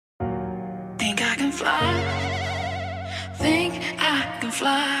fly. Think I can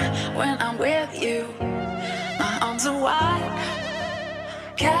fly when I'm with you. My arms are wide,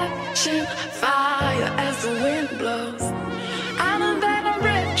 catching fire as the wind blows. I know that I'm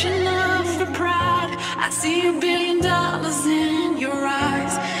rich enough for pride. I see $1 billion in your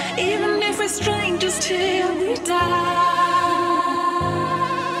eyes. Even if we're strangers till we die.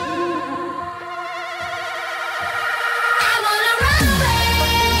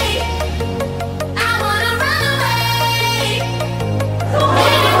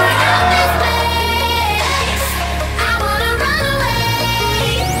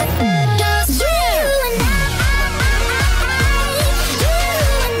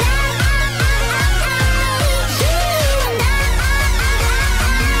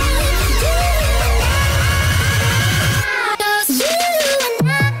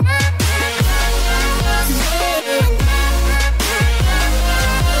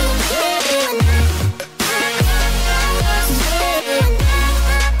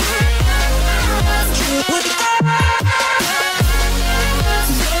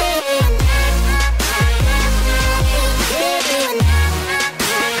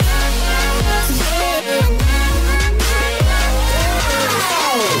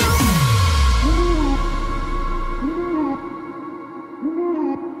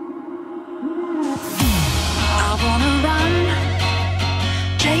 I wanna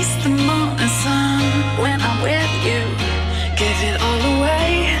run, chase the moon.